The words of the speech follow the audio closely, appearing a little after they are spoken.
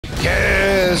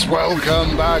Yes,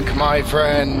 welcome back, my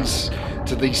friends,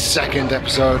 to the second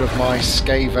episode of my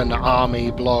Skaven army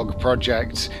blog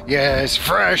project. Yes,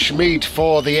 fresh meat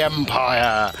for the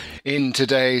Empire. In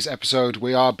today's episode,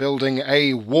 we are building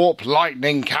a warp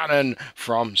lightning cannon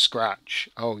from scratch.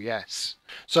 Oh yes.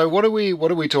 So what are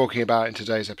we talking about in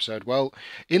today's episode? Well,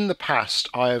 in the past,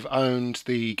 I have owned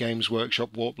the Games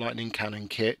Workshop Warp Lightning Cannon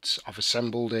kit. I've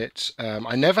assembled it.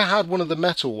 I never had one of the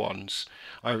metal ones.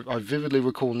 I vividly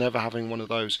recall never having one of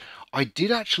those. I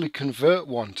did actually convert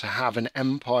one to have an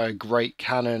Empire Great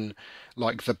Cannon,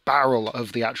 like the barrel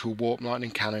of the actual Warp Lightning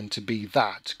Cannon to be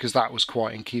that, because that was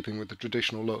quite in keeping with the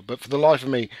traditional look. But for the life of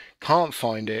me, can't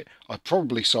find it. I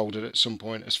probably sold it at some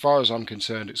point. As far as I'm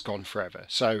concerned, it's gone forever.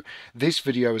 So this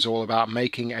video is all about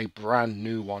making a brand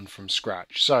new one from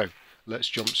scratch. So let's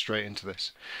jump straight into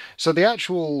this. So the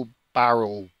actual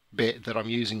barrel bit that I'm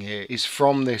using here is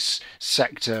from this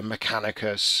Sector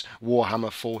Mechanicus Warhammer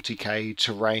 40k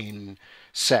terrain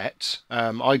set.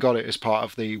 I got it as part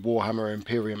of the Warhammer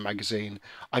Imperium magazine.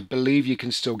 I believe you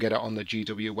can still get it on the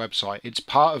GW website. It's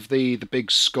part of the big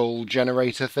skull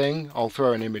generator thing. I'll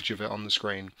throw an image of it on the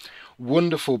screen.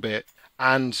 Wonderful bit.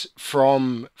 And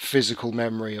from physical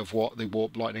memory of what the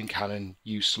Warp Lightning Cannon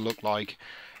used to look like,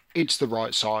 it's the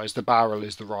right size. The barrel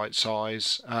is the right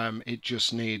size. It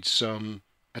just needs some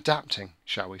adapting,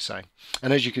 shall we say.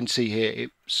 And as you can see here,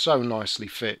 it so nicely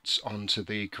fits onto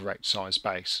the correct size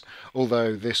base,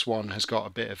 although this one has got a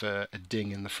bit of a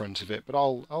ding in the front of it, but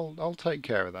I'll take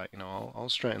care of that. You know, I'll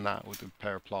straighten that with a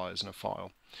pair of pliers and a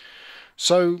file.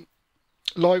 So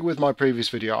like with my previous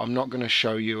video, I'm not going to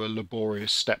show you a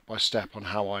laborious step-by-step on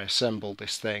how I assemble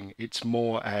this thing. It's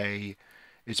more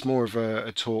of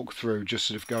a talk through, just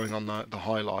sort of going on the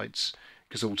highlights,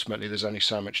 because ultimately there's only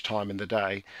so much time in the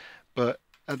day. But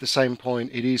at the same point,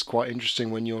 it is quite interesting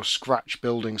when you're scratch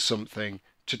building something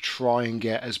to try and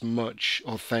get as much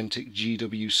authentic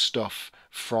GW stuff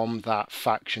from that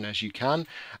faction as you can.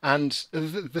 And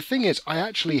the thing is, I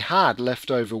actually had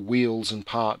leftover wheels and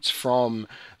parts from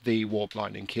the Warp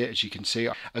Lightning kit, as you can see,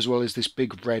 as well as this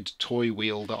big red toy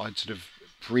wheel that I'd sort of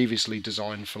previously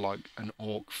designed for like an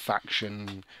orc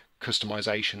faction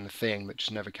customization thing that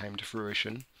just never came to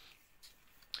fruition.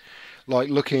 Like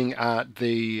looking at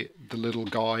the little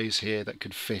guys here that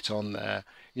could fit on there,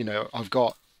 you know, I've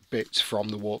got bits from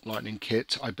the Warp Lightning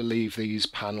kit. I believe these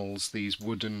panels, these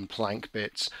wooden plank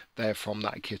bits, they're from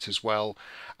that kit as well.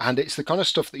 And it's the kind of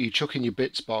stuff that you chuck in your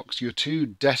bits box. You're too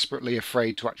desperately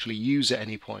afraid to actually use at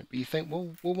any point, but you think,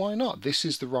 well, why not? This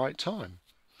is the right time.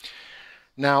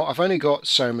 Now, I've only got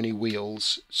so many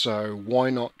wheels, so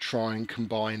why not try and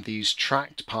combine these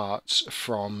tracked parts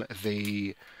from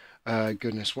the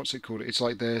goodness, what's it called? It's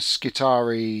like the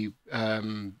Skitari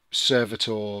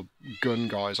Servitor gun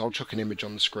guys. I'll chuck an image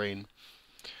on the screen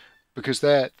because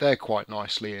they're quite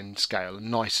nicely in scale and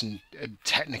nice and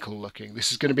technical looking.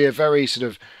 This is going to be a very sort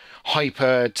of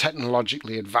hyper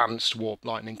technologically advanced Warp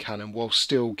Lightning Cannon while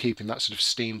still keeping that sort of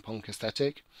steampunk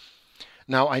aesthetic.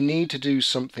 Now I need to do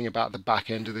something about the back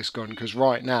end of this gun because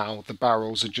right now the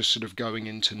barrels are just sort of going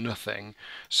into nothing.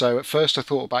 So at first I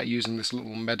thought about using this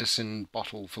little medicine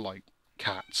bottle for like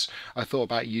cats. I thought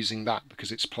about using that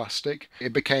because it's plastic.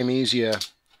 It became easier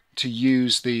to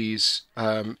use these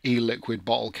e-liquid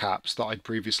bottle caps that I'd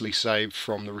previously saved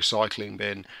from the recycling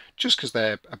bin just because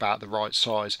they're about the right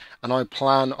size, and I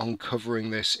plan on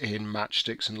covering this in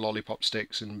matchsticks and lollipop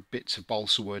sticks and bits of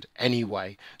balsa wood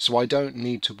anyway, so I don't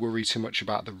need to worry too much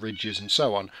about the ridges and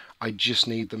so on. I just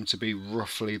need them to be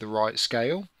roughly the right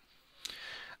scale.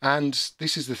 And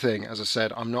this is the thing, as I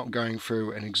said, I'm not going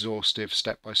through an exhaustive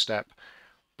step-by-step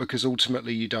because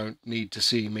ultimately you don't need to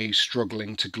see me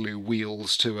struggling to glue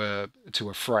wheels to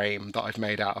a frame that I've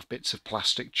made out of bits of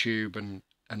plastic tube and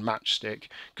matchstick,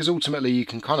 because ultimately you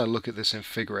can kind of look at this and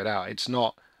figure it out. It's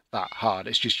not that hard.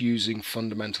 It's just using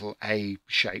fundamental A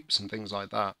shapes and things like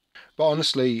that. But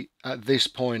honestly, at this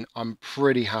point, I'm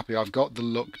pretty happy. I've got the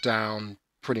look down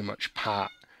pretty much pat,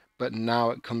 but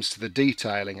now it comes to the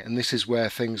detailing, and this is where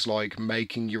things like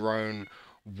making your own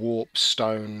warp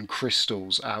stone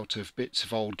crystals out of bits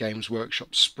of old Games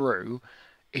Workshop sprue,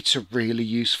 it's a really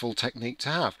useful technique to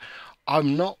have.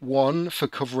 I'm not one for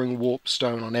covering warp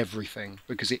stone on everything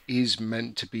because it is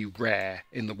meant to be rare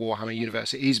in the Warhammer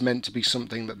universe. It is meant to be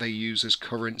something that they use as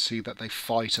currency, that they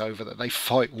fight over, that they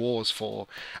fight wars for,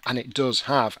 and it does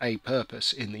have a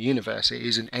purpose in the universe. It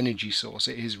is an energy source,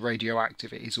 it is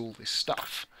radioactive, it is all this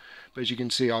stuff. But as you can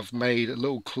see, I've made a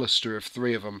little cluster of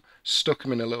 3 of them, stuck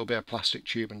them in a little bit of plastic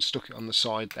tube and stuck it on the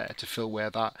side there to fill where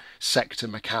that Sector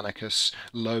Mechanicus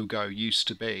logo used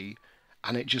to be.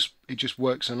 And it just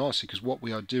works so nicely, because what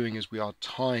we are doing is we are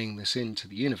tying this into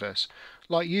the universe,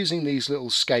 like using these little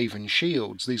Skaven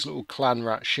shields, these little clan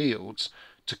rat shields,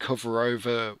 to cover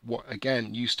over what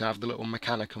again used to have the little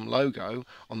Mechanicum logo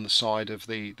on the side of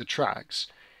the tracks.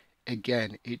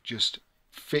 Again, it just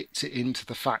fits it into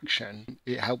the faction.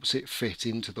 It helps it fit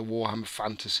into the Warhammer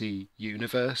Fantasy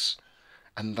universe.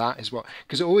 And that is what,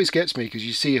 because it always gets me, because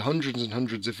you see hundreds and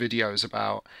hundreds of videos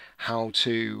about how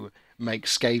to make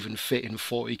Skaven fit in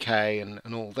 40k and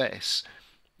all this,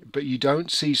 but you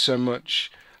don't see so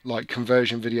much like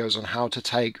conversion videos on how to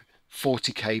take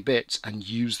 40k bits and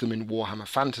use them in Warhammer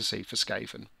Fantasy for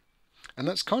Skaven. And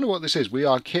that's kind of what this is. We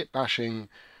are kit bashing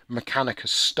Mechanica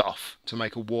stuff to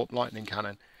make a warp lightning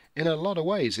cannon. In a lot of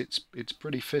ways, it's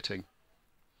pretty fitting.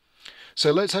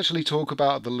 So let's actually talk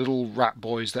about the little rat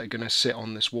boys that are going to sit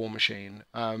on this war machine.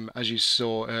 As you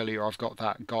saw earlier, I've got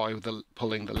that guy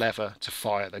pulling the lever to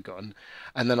fire the gun.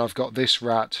 And then I've got this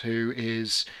rat who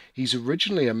he's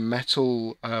originally a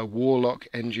metal warlock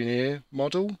engineer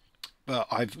model, but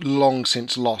I've long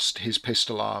since lost his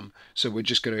pistol arm. So we're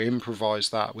just going to improvise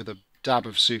that with a dab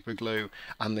of super glue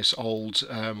and this old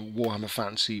Warhammer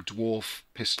Fantasy dwarf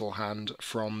pistol hand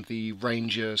from the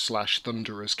Ranger /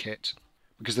 Thunderers kit.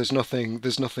 Because there's nothing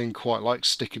quite like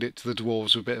sticking it to the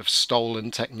dwarves with a bit of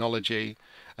stolen technology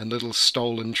and little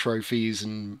stolen trophies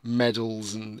and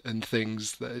medals and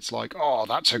things that it's like, oh,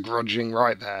 that's a grudging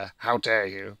right there. How dare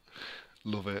you?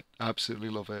 Love it. Absolutely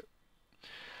love it.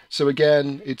 So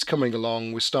again, it's coming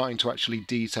along. We're starting to actually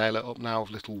detail it up now with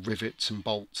little rivets and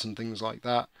bolts and things like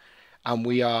that. And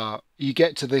you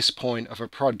get to this point of a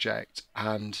project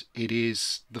and it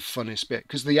is the funnest bit,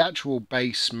 because the actual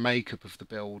base makeup of the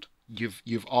build,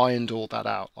 you've ironed all that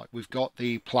out. Like, we've got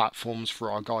the platforms for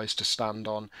our guys to stand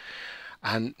on,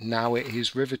 and now it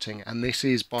is riveting. And this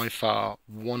is by far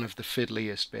one of the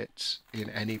fiddliest bits in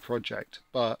any project.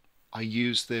 But I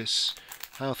use this,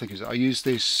 how thick is it? I use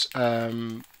this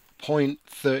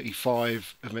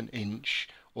 0.35 of an inch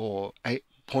or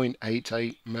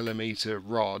 0.88 millimeter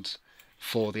rod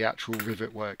for the actual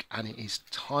rivet work, and it is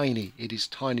tiny. It is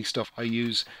tiny stuff. I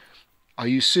use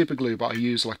super glue, but I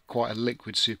use like quite a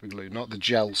liquid super glue, not the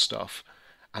gel stuff.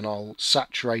 And I'll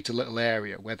saturate a little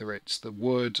area, whether it's the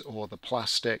wood or the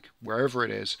plastic, wherever it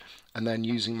is. And then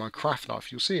using my craft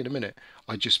knife, you'll see in a minute,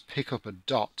 I just pick up a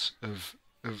dot of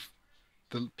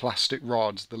the plastic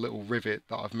rod, the little rivet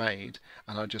that I've made,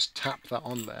 and I just tap that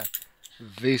on there.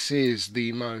 This is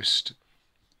the most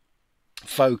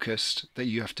focused that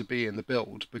you have to be in the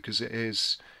build, because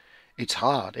it's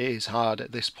hard. It is hard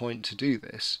at this point to do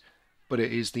this, but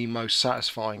it is the most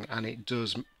satisfying, and it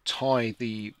does tie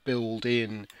the build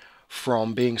in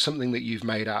from being something that you've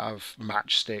made out of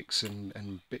matchsticks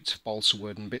and bits of balsa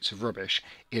wood and bits of rubbish.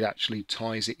 It actually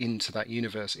ties it into that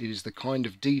universe. It is the kind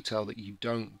of detail that you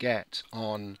don't get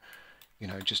on,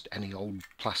 just any old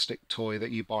plastic toy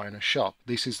that you buy in a shop.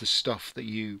 This is the stuff that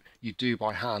you do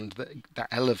by hand that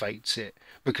elevates it,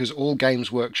 because all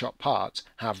Games Workshop parts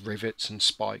have rivets and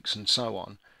spikes and so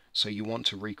on, so you want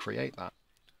to recreate that.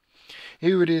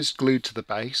 Here it is glued to the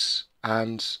base,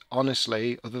 and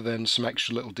honestly, other than some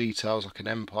extra little details like an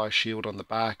Empire shield on the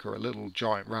back or a little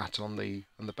giant rat on the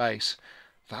base,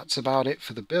 that's about it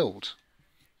for the build.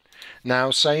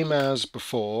 Now, same as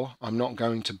before, I'm not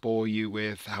going to bore you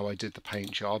with how I did the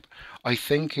paint job. I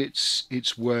think it's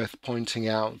worth pointing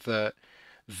out that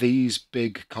these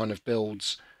big kind of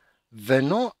builds, they're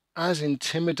not as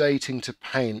intimidating to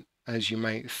paint as you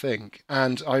may think.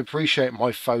 And I appreciate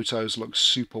my photos look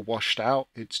super washed out.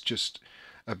 It's just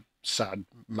a sad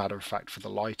matter of fact for the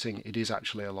lighting. It is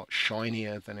actually a lot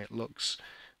shinier than it looks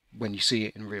when you see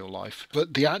it in real life.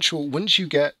 But the actual, once you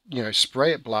get,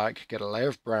 spray it black, get a layer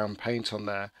of brown paint on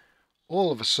there,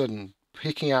 all of a sudden,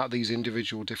 picking out these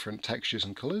individual different textures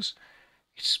and colours,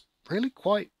 it's really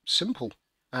quite simple.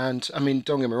 And, I mean,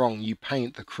 don't get me wrong, you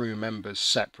paint the crew members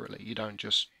separately. You don't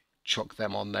just chuck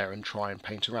them on there and try and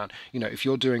paint around. If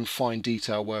you're doing fine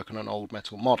detail work on an old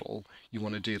metal model, you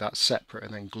want to do that separate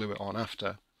and then glue it on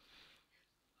after.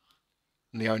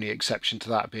 And the only exception to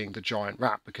that being the giant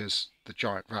rat, because the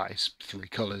giant rat is 3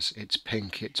 colours. It's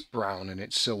pink, it's brown, and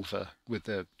it's silver with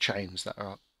the chains that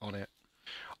are on it.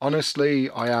 Honestly,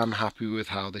 I am happy with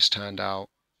how this turned out.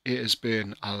 It has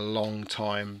been a long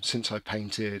time since I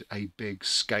painted a big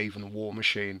Skaven war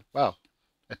machine. Well,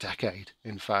 a decade,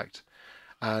 in fact.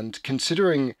 And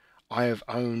considering I have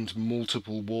owned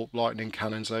multiple warp lightning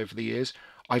cannons over the years,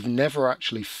 I've never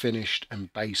actually finished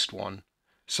and based one.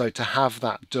 So to have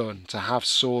that done, to have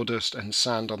sawdust and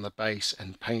sand on the base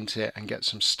and paint it and get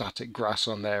some static grass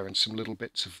on there and some little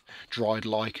bits of dried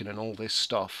lichen and all this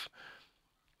stuff,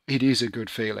 it is a good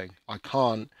feeling. I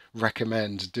can't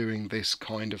recommend doing this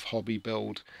kind of hobby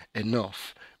build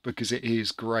enough, because it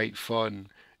is great fun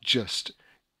just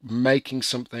making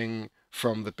something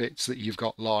from the bits that you've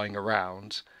got lying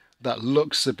around that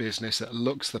looks the business, that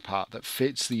looks the part, that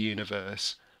fits the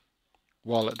universe,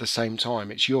 while at the same time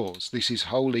it's yours. This is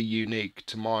wholly unique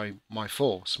to my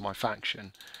force, my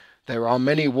faction. There are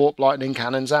many warp lightning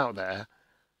cannons out there,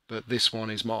 but this one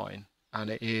is mine. And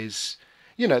it is,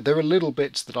 there are little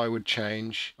bits that I would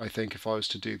change, I think, if I was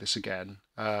to do this again.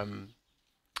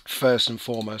 First and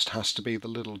foremost has to be the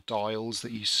little dials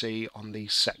that you see on the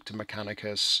Sector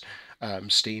Mechanicus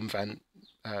steam vent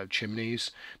chimneys,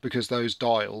 because those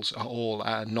dials are all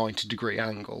at a 90-degree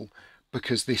angle,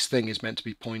 because this thing is meant to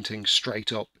be pointing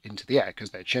straight up into the air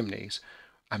because they're chimneys.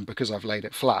 And because I've laid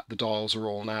it flat, the dials are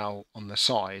all now on the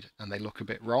side and they look a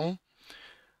bit wrong.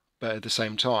 But at the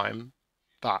same time,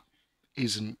 that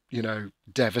isn't,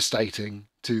 devastating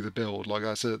to the build. Like,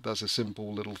 that's a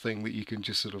simple little thing that you can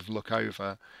just sort of look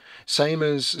over. Same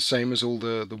as all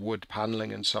the wood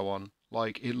paneling and so on.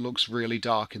 Like, it looks really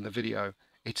dark in the video.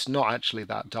 It's not actually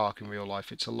that dark in real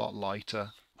life. It's a lot lighter.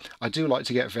 I do like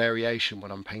to get variation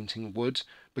when I'm painting wood,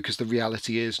 because the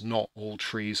reality is not all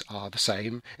trees are the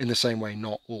same. In the same way,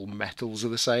 not all metals are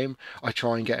the same. I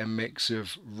try and get a mix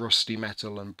of rusty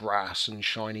metal and brass and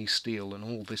shiny steel and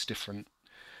all this different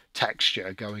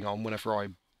texture going on whenever I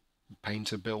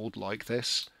paint a build like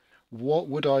this. What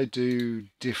would I do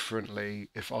differently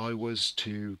if I was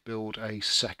to build a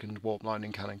second warp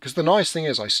lightning cannon? Because the nice thing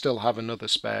is I still have another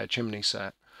spare chimney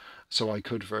set, so I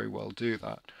could very well do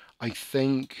that. I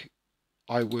think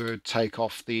I would take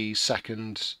off the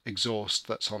second exhaust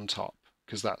that's on top,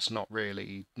 because that's not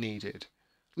really needed.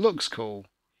 Looks cool,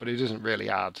 but it doesn't really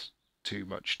add too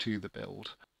much to the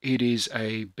build. It is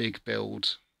a big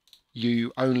build.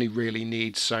 You only really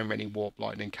need so many warp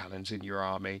lightning cannons in your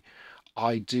army.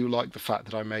 I do like the fact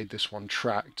that I made this one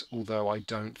tracked, although I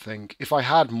don't think... If I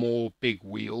had more big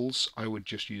wheels, I would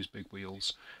just use big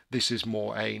wheels. This is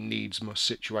more a needs-must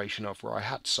situation of where I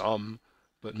had some,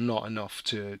 but not enough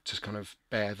to kind of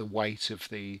bear the weight of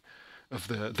the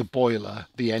boiler,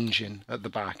 the engine at the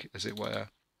back, as it were.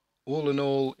 All in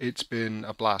all, it's been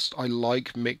a blast. I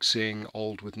like mixing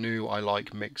old with new. I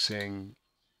like mixing,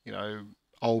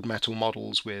 old metal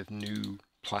models with new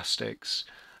plastics.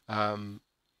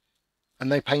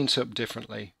 And they paint up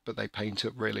differently, but they paint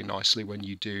up really nicely when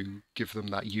you do give them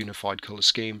that unified colour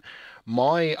scheme.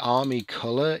 My army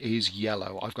colour is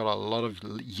yellow. I've got a lot of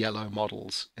yellow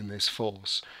models in this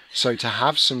force. So to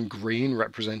have some green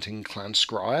representing Clan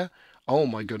Scryer, oh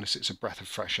my goodness, it's a breath of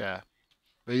fresh air.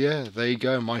 But yeah, there you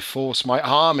go, my force, my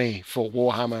army for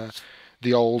Warhammer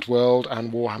the Old World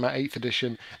and Warhammer 8th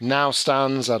Edition now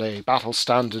stands at a Battle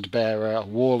Standard Bearer, a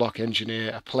Warlock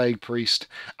Engineer, a Plague Priest,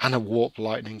 and a Warp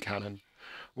Lightning Cannon.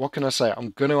 What can I say? I'm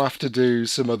going to have to do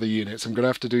some other units. I'm going to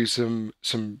have to do some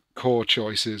core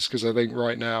choices, because I think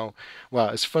right now, well,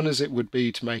 as fun as it would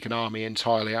be to make an army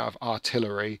entirely out of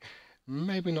artillery,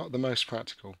 maybe not the most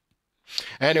practical.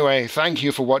 Anyway, thank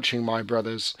you for watching, my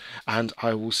brothers, and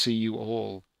I will see you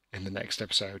all in the next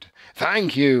episode.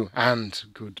 Thank you, and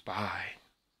goodbye.